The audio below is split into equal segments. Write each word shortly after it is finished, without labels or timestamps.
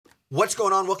What's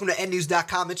going on? Welcome to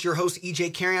endnews.com. It's your host,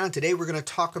 EJ Carrion. Today we're going to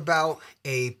talk about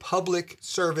a public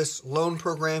service loan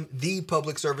program, the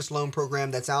public service loan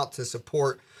program that's out to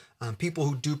support people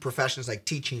who do professions like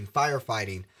teaching,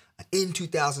 firefighting. In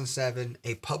 2007,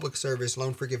 a public service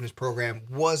loan forgiveness program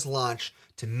was launched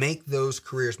to make those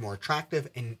careers more attractive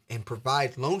and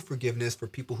provide loan forgiveness for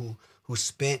people who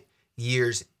spent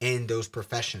years in those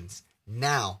professions.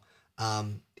 Now,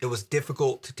 it was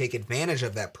difficult to take advantage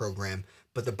of that program,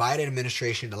 but the Biden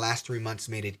administration, the last 3 months,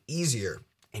 made it easier.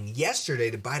 And yesterday,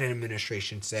 the Biden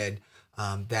administration said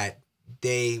that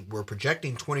they were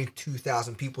projecting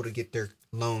 22,000 people to get their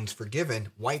loans forgiven,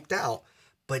 wiped out,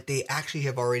 but they actually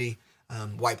have already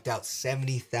wiped out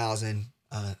 70,000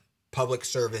 public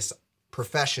service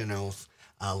professionals'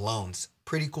 loans.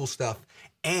 Pretty cool stuff.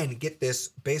 And get this,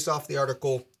 based off the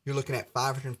article, you're looking at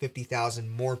 550,000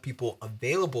 more people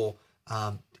available,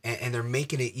 and they're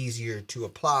making it easier to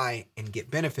apply and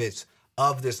get benefits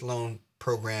of this loan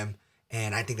program.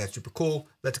 And I think that's super cool.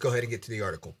 Let's go ahead and get to the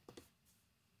article.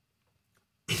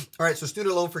 All right, so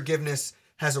student loan forgiveness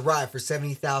has arrived for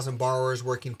 70,000 borrowers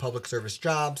working public service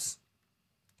jobs.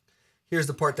 Here's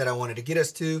the part that I wanted to get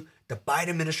us to. The Biden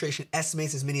administration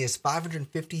estimates as many as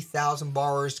 550,000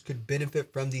 borrowers could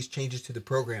benefit from these changes to the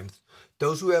programs.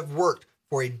 Those who have worked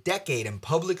for a decade in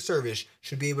public service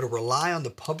should be able to rely on the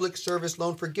public service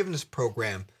loan forgiveness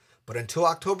program. But until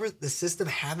October, the system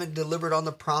haven't delivered on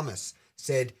the promise,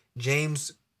 said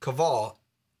James Cavall,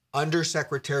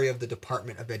 Undersecretary of the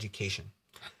Department of Education.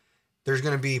 There's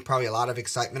going to be probably a lot of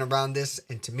excitement around this.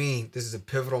 And to me, this is a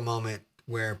pivotal moment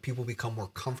where people become more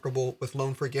comfortable with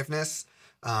loan forgiveness.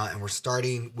 And we're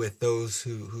starting with those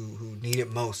who need it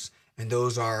most. And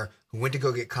those are who went to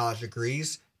go get college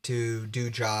degrees to do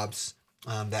jobs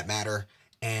that matter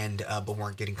and but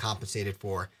weren't getting compensated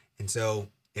for. And so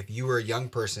if you were a young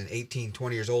person, 18,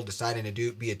 20 years old, deciding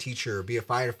to be a teacher or be a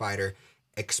firefighter,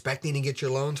 expecting to get your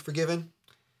loans forgiven,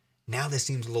 now this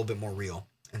seems a little bit more real.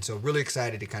 And so really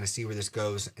excited to kind of see where this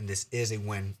goes. And this is a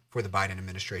win for the Biden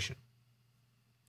administration.